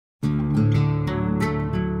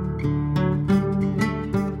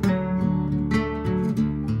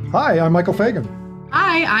Hi, I'm Michael Fagan.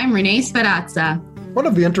 Hi, I'm Renee Sperazza. One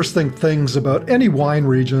of the interesting things about any wine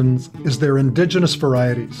regions is their indigenous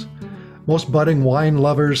varieties. Most budding wine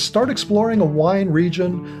lovers start exploring a wine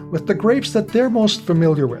region with the grapes that they're most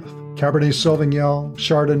familiar with. Cabernet Sauvignon,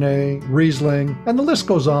 Chardonnay, Riesling, and the list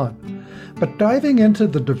goes on. But diving into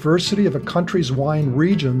the diversity of a country's wine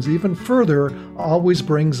regions even further always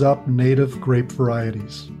brings up native grape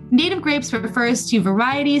varieties. Native grapes refers to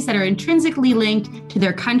varieties that are intrinsically linked to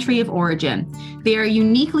their country of origin. They are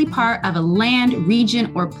uniquely part of a land,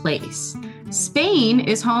 region, or place. Spain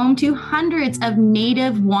is home to hundreds of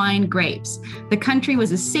native wine grapes. The country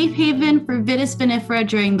was a safe haven for Vitis vinifera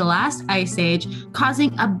during the last ice age,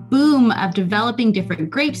 causing a boom of developing different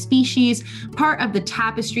grape species, part of the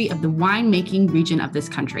tapestry of the winemaking region of this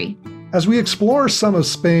country. As we explore some of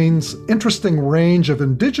Spain's interesting range of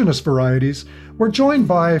indigenous varieties, we're joined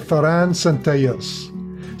by Ferran Centellas,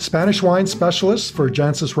 Spanish wine specialist for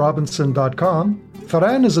JancesRobinson.com.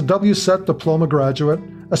 Ferran is a WSET diploma graduate,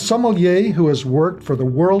 a sommelier who has worked for the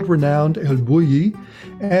world-renowned El Bulli,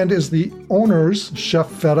 and is the owner's Chef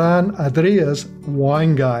Ferran Adrià's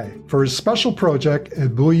wine guy for his special project El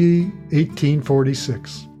Bulli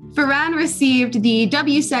 1846. Ferran received the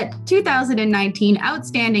WSET 2019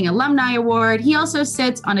 Outstanding Alumni Award. He also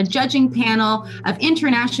sits on a judging panel of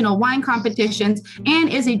international wine competitions and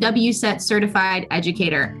is a WSET certified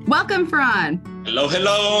educator. Welcome, Ferran.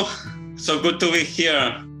 Hello. So good to be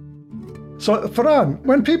here. So, Ferran,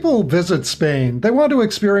 when people visit Spain, they want to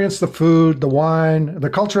experience the food, the wine, the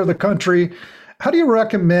culture of the country. How do you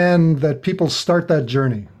recommend that people start that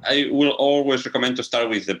journey? I will always recommend to start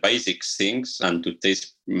with the basic things and to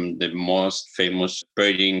taste the most famous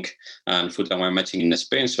pairing and food and wine matching in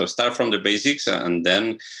Spain. So start from the basics and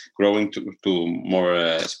then growing to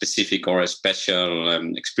more specific or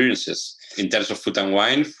special experiences. In terms of food and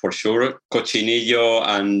wine, for sure, cochinillo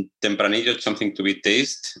and tempranillo, something to be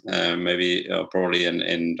tasted, maybe probably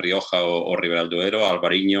in Rioja or Ribera del Duero,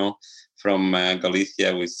 Albariño, from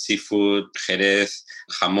Galicia with seafood, Jerez,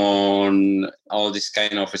 jamón, all this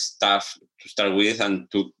kind of stuff to start with and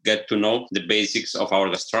to get to know the basics of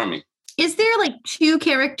our gastronomy. Is there like two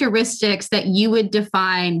characteristics that you would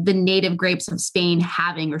define the native grapes of Spain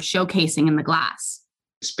having or showcasing in the glass?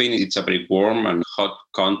 Spain is a very warm and hot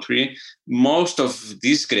country. Most of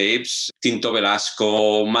these grapes, Tinto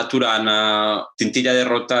Velasco, Maturana, Tintilla de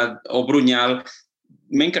Rota, or Bruñal,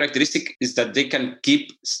 main characteristic is that they can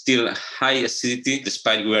keep still high acidity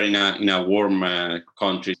despite we are in a warm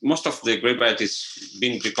country. Most of the grape varieties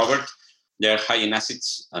being recovered, they're high in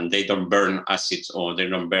acids and they don't burn acids or they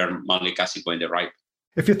don't burn malic acid when they ripe.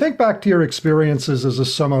 If you think back to your experiences as a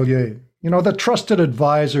sommelier, the trusted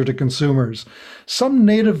advisor to consumers, some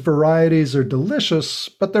native varieties are delicious,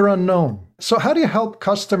 but they're unknown. So how do you help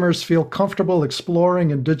customers feel comfortable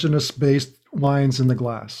exploring indigenous-based wines in the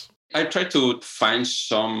glass? I try to find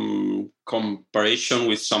some comparison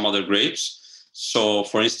with some other grapes. So,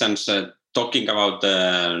 for instance, talking about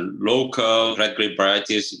the local red grape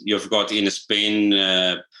varieties, you've got in Spain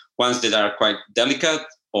ones that are quite delicate,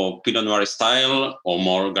 or Pinot Noir style, or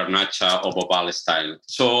more Garnacha or Bobal style.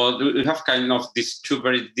 So we have kind of these two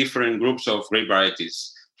very different groups of grape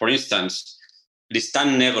varieties. For instance,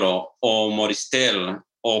 Listán Negro, or Moristel,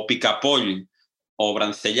 or Picapoll, or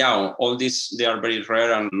Brancellao, all these, they are very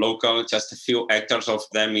rare and local, just a few hectares of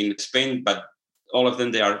them in Spain, but all of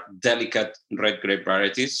them, they are delicate red grape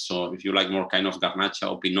varieties. So if you like more kind of Garnacha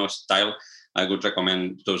or Pinot style, I would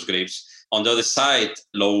recommend those grapes. On the other side,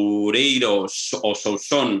 Loureiro or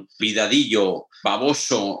Sousson, Vidadillo,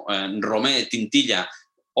 Baboso, Romé, Tintilla,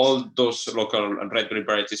 all those local red grape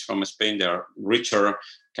varieties from Spain, they are richer,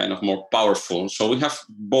 kind of more powerful. So we have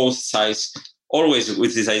both sides, always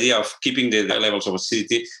with this idea of keeping the levels of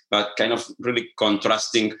acidity, but kind of really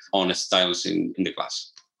contrasting on styles in the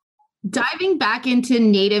glass. Diving back into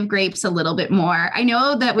native grapes a little bit more. I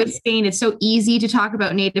know that with Spain, it's so easy to talk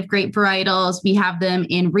about native grape varietals. We have them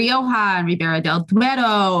in Rioja and Ribera del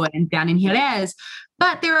Duero and down in Jerez.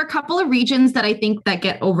 But there are a couple of regions that I think that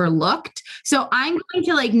get overlooked. So I'm going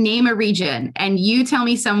to name a region and you tell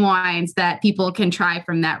me some wines that people can try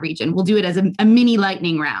from that region. We'll do it as a mini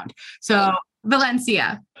lightning round. So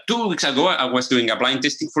Valencia. 2 weeks ago, I was doing a blind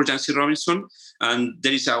tasting for Jancis Robinson, and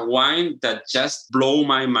there is a wine that just blew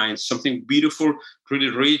my mind. Something beautiful, really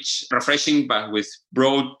rich, refreshing, but with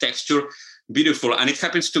broad texture, beautiful. And it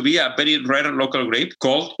happens to be a very rare local grape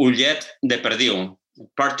called Ullet de Perdiu,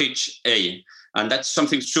 Partridge A. And that's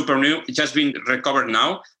something super new. It's just been recovered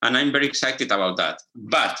now, and I'm very excited about that.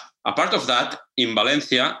 But apart of that, in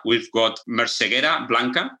Valencia, we've got Merceguera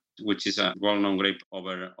Blanca, which is a well-known grape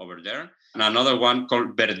over there. And another one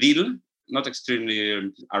called Verdil, not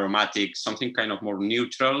extremely aromatic, something kind of more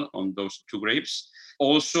neutral on those two grapes.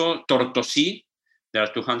 Also, Tortosí. There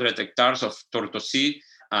are 200 hectares of Tortosí,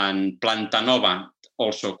 and Plantanova,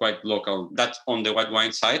 also quite local. That's on the white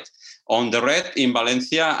wine side. On the red, in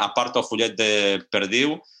Valencia, a part of Follet de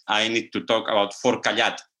Perdiu, I need to talk about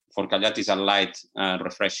Forcallat. Forcallat is a light,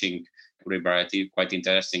 refreshing grape variety, quite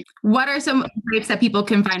interesting. What are some grapes that people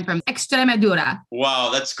can find from Extremadura? Wow,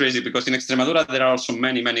 that's crazy, because in Extremadura, there are also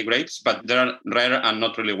many, many grapes, but they're rare and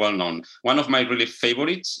not really well known. One of my really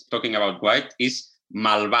favorites, talking about white, is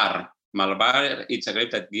Malvar. Malvar, it's a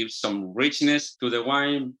grape that gives some richness to the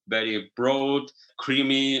wine, very broad,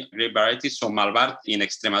 creamy grape variety. So Malvar in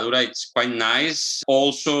Extremadura, it's quite nice.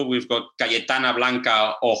 Also, we've got Cayetana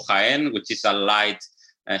Blanca o Jaén, which is a light,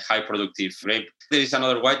 high productive grape. There is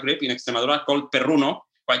another white grape in Extremadura called Perruno,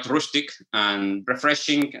 quite rustic and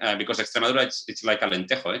refreshing, because Extremadura, it's like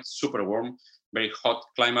Alentejo. It's super warm, very hot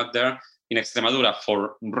climate there. In Extremadura,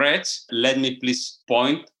 for reds, let me please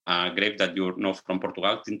point a grape that you know from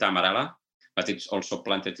Portugal, Tinta Amarela, but it's also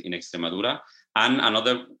planted in Extremadura. And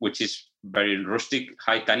another, which is very rustic,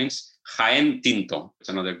 high tannins, Jaén Tinto. It's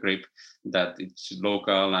another grape that it's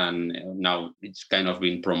local and now it's kind of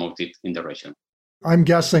being promoted in the region. I'm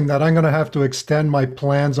guessing that I'm going to have to extend my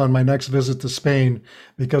plans on my next visit to Spain,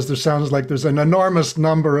 because there sounds like there's an enormous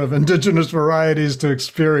number of indigenous varieties to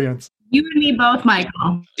experience. You and me both,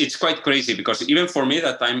 Michael. It's quite crazy, because even for me,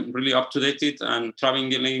 that I'm really up to date and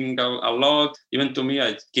traveling a lot, even to me,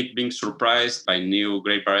 I keep being surprised by new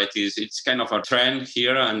grape varieties. It's kind of a trend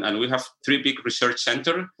here. And we have 3 big research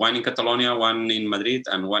centers, one in Catalonia, one in Madrid,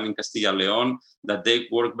 and one in Castilla y León, that they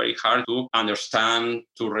work very hard to understand,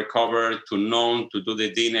 to recover, to know, to do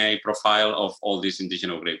the DNA profile of all these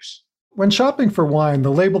indigenous grapes. When shopping for wine,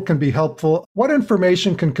 the label can be helpful. What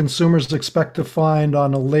information can consumers expect to find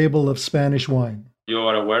on a label of Spanish wine? You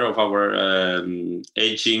are aware of our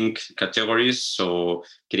aging categories, so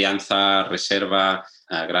Crianza, Reserva,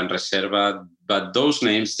 Gran Reserva, but those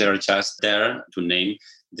names, they're just there to name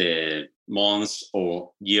the months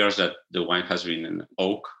or years that the wine has been in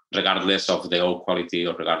oak, regardless of the oak quality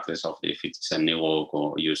or regardless of if it's a new oak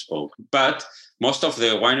or used oak. But most of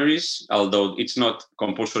the wineries, although it's not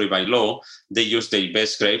compulsory by law, they use the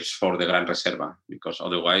best grapes for the Gran Reserva, because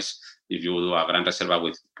otherwise, if you do a Gran Reserva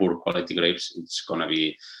with poor quality grapes, it's going to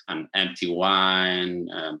be an empty wine,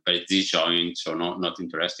 very disjointed, so not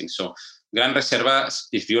interesting. So Gran Reserva,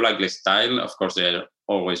 if you like the style, of course, they're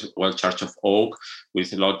always well charged of oak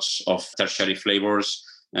with lots of tertiary flavors,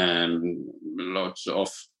 lots of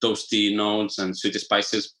toasty notes and sweet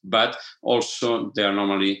spices, but also they are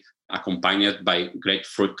normally accompanied by great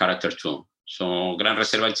fruit character too. So Gran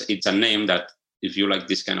Reserva, it's a name that if you like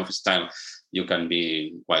this kind of style, you can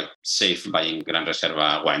be quite safe buying Gran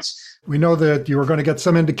Reserva wines. We know that you are going to get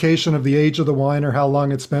some indication of the age of the wine or how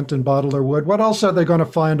long it's spent in bottle or wood. What else are they going to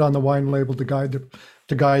find on the wine label to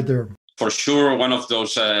guide their? For sure, one of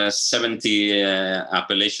those 70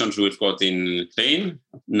 appellations we've got in Spain.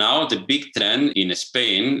 Now, the big trend in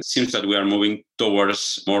Spain seems that we are moving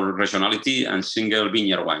towards more regionality and single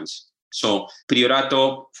vineyard wines. So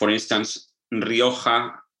Priorato, for instance,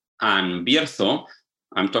 Rioja and Bierzo,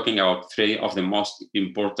 I'm talking about 3 of the most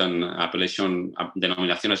important appellation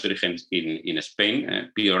denominaciones de origen in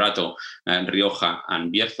Spain, Priorato, Rioja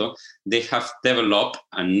and Bierzo. They have developed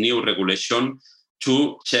a new regulation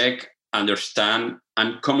to check, understand,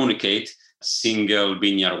 and communicate single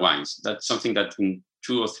vineyard wines. That's something that in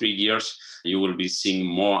 2 or 3 years, you will be seeing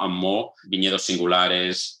more and more viñedos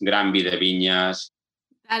singulares, Gran Vide Viñas.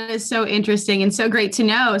 That is so interesting and so great to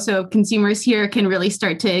know. So consumers here can really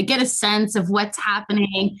start to get a sense of what's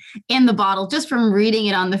happening in the bottle just from reading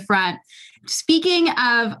it on the front. Speaking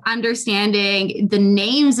of understanding the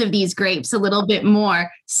names of these grapes a little bit more,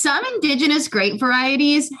 some indigenous grape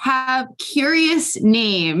varieties have curious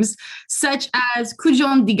names, such as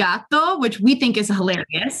Cujón de Gato, which we think is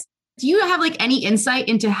hilarious. Do you have any insight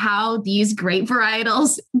into how these grape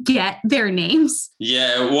varietals get their names?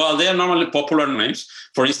 Yeah, well, they are normally popular names.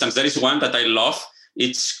 For instance, there is one that I love.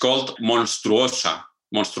 It's called Monstruosa.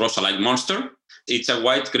 Monstruosa, like monster. It's a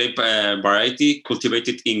white grape variety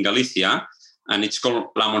cultivated in Galicia, and it's called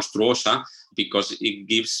La Monstruosa because it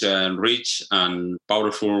gives rich and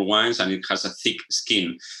powerful wines, and it has a thick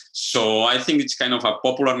skin. So I think it's kind of a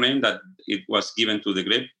popular name that it was given to the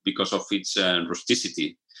grape because of its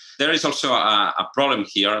rusticity. There is also a problem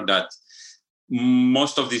here that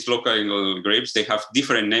most of these local grapes, they have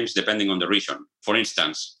different names depending on the region. For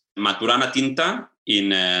instance, Maturana Tinta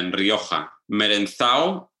in Rioja,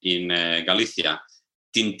 Merenzao in Galicia,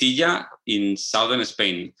 Tintilla in southern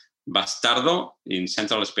Spain, Bastardo in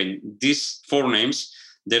central Spain. These 4 names,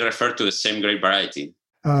 they refer to the same grape variety.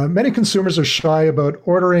 Many consumers are shy about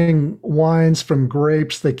ordering wines from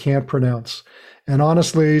grapes they can't pronounce. And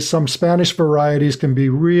honestly, some Spanish varieties can be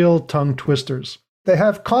real tongue twisters. They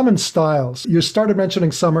have common styles. You started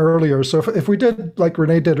mentioning some earlier. So if we did, like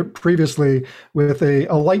Renee did previously, with a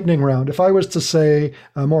lightning round, if I was to say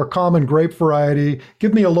a more common grape variety,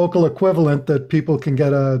 give me a local equivalent that people can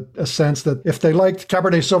get a sense that if they liked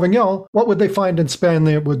Cabernet Sauvignon, what would they find in Spain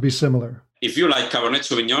that would be similar? If you like Cabernet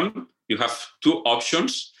Sauvignon, you have two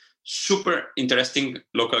options, super interesting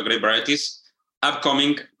local grape varieties,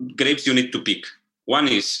 upcoming grapes you need to pick. One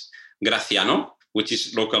is Graciano, which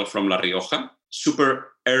is local from La Rioja,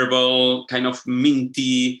 super herbal, kind of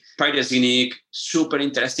minty, pyrazinic, super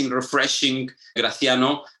interesting, refreshing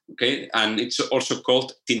Graciano, okay? And it's also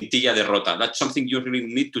called Tintilla de Rota. That's something you really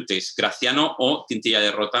need to taste, Graciano or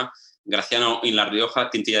Tintilla de Rota. Graciano in La Rioja,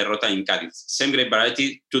 Tintilla de Rota in Cádiz. Same grape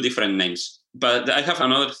variety, two different names. But I have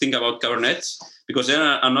another thing about Cabernets, because there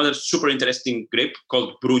are another super interesting grape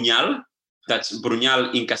called Bruñal. That's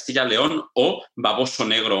Bruñal in Castilla León, or Baboso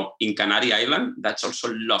Negro in Canary Island. That's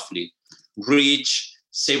also lovely. Rich,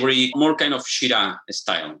 savory, more kind of Shiraz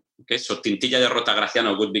style. Okay, so Tintilla de Rota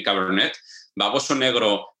Graciano would be Cabernet. Baboso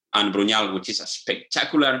Negro and Bruñal, which is a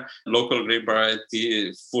spectacular local grape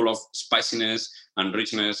variety full of spiciness and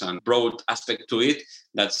richness and broad aspect to it.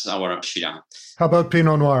 That's our Shiraz. How about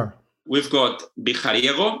Pinot Noir? We've got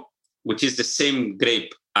Bijariego, which is the same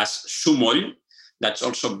grape as Sumoll. That's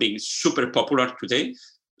also being super popular today.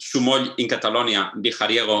 Sumoll in Catalonia,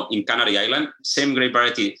 Bijariego in Canary Island. Same grape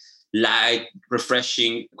variety, light,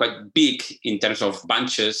 refreshing, quite big in terms of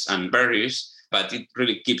bunches and berries, but it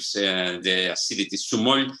really keeps the acidity.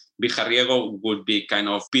 Sumoll, Bijariego would be kind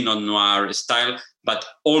of Pinot Noir style, but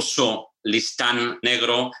also Listán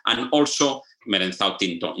Negro and also Merenzao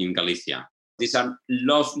Tinto in Galicia. These are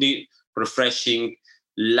lovely, refreshing,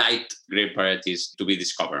 light grape varieties to be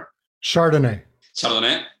discovered. Chardonnay,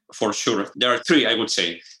 for sure. There are three, I would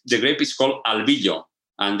say. The grape is called Albillo,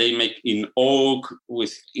 and they make in oak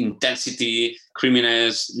with intensity,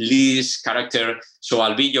 creaminess, lees, character. So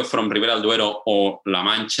Albillo from Ribera del Duero or La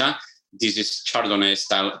Mancha. This is Chardonnay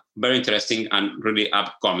style, very interesting and really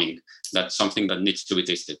upcoming. That's something that needs to be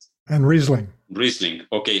tasted. And Riesling. Riesling,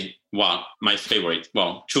 okay, wow, my favorite.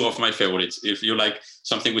 Well, two of my favorites. If you like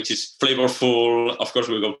something which is flavorful, of course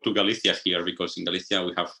we go to Galicia here, because in Galicia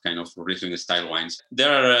we have kind of Riesling style wines.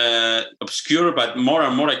 They're obscure, but more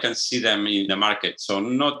and more I can see them in the market. So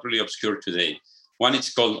not really obscure today. One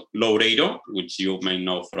is called Loureiro, which you may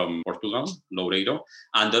know from Portugal, Loureiro.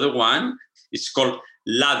 And the other one is called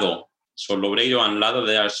Lado. So Loureiro and Lado,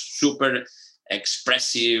 they are super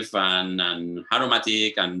expressive and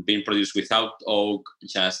aromatic and being produced without oak,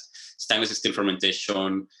 just stainless steel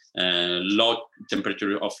fermentation, low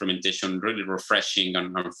temperature of fermentation, really refreshing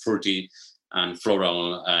and fruity and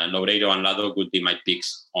floral. Loureiro and Lado would be my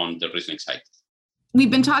picks on the Riesling side. We've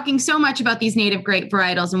been talking so much about these native grape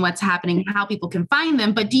varietals and what's happening, how people can find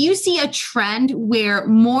them, but do you see a trend where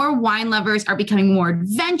more wine lovers are becoming more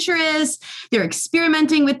adventurous, they're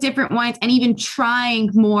experimenting with different wines and even trying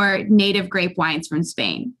more native grape wines from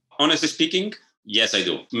Spain? Honestly speaking, yes, I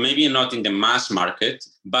do. Maybe not in the mass market,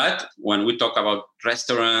 but when we talk about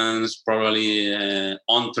restaurants, probably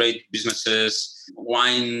on-trade businesses,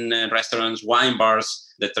 wine restaurants, wine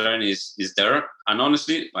bars, the trend is there. And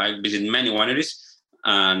honestly, I visit many wineries,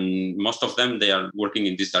 and most of them, they are working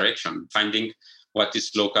in this direction, finding what is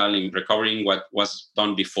local, in recovering what was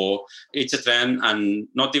done before. It's a trend, and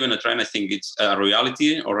not even a trend. I think it's a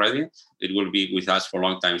reality already. It will be with us for a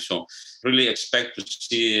long time. So really expect to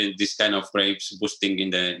see this kind of grapes boosting in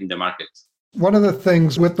the market. One of the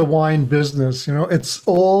things with the wine business, it's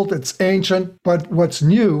old, it's ancient, but what's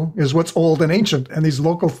new is what's old and ancient, and these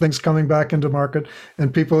local things coming back into market.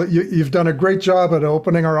 And people, you've done a great job at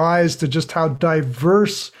opening our eyes to just how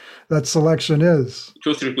diverse that selection is.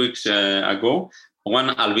 2 or 3 weeks ago, one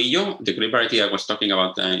Albillo, the grape variety I was talking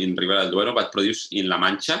about in Ribera del Duero, but produced in La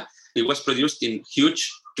Mancha, it was produced in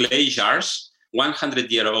huge clay jars,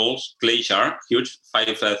 100-year-old clay jar, huge,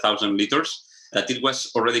 5,000 liters. That it was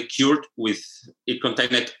already cured it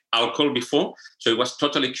contained alcohol before, so it was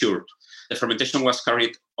totally cured. The fermentation was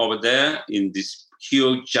carried over there in this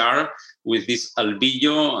huge jar with this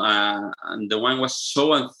Albillo, and the wine was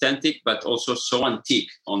so authentic, but also so antique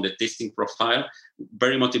on the tasting profile.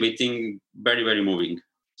 Very motivating, very, very moving.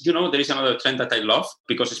 There is another trend that I love,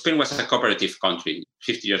 because Spain was a cooperative country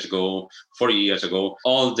 50 years ago, 40 years ago.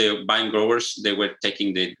 All the vine growers, they were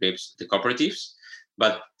taking the grapes, the cooperatives.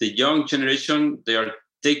 But the young generation, they are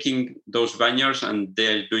taking those vineyards and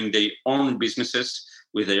they're doing their own businesses.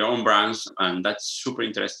 with their own brands. And that's super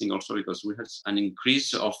interesting also because we have an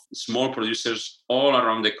increase of small producers all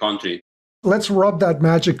around the country. Let's rub that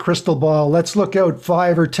magic crystal ball. Let's look out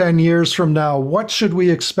 5 or 10 years from now. What should we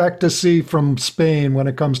expect to see from Spain when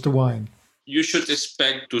it comes to wine? You should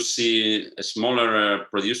expect to see smaller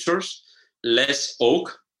producers, less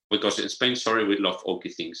oak, because in Spain, we love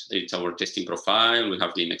oaky things. It's our tasting profile. We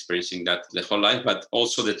have been experiencing that the whole life, but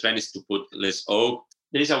also the trend is to put less oak.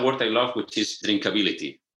 There is a word I love, which is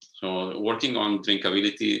drinkability. So working on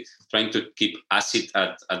drinkability, trying to keep acid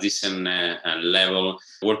at a decent level,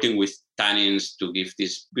 working with tannins to give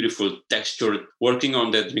this beautiful texture, working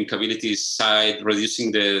on the drinkability side,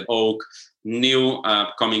 reducing the oak, new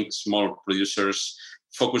upcoming small producers,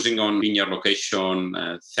 focusing on vineyard location,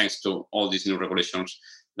 thanks to all these new regulations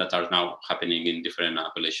that are now happening in different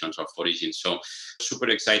appellations of origin. So super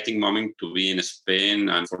exciting moment to be in Spain.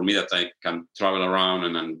 And for me that I can travel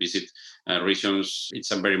around and visit regions, it's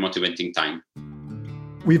a very motivating time.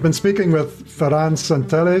 We've been speaking with Ferran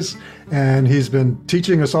Centelles, and he's been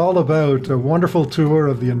teaching us all about a wonderful tour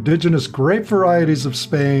of the indigenous grape varieties of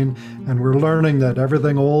Spain, and we're learning that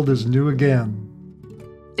everything old is new again.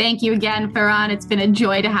 Thank you again, Ferran. It's been a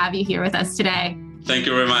joy to have you here with us today. Thank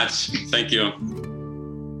you very much. Thank you.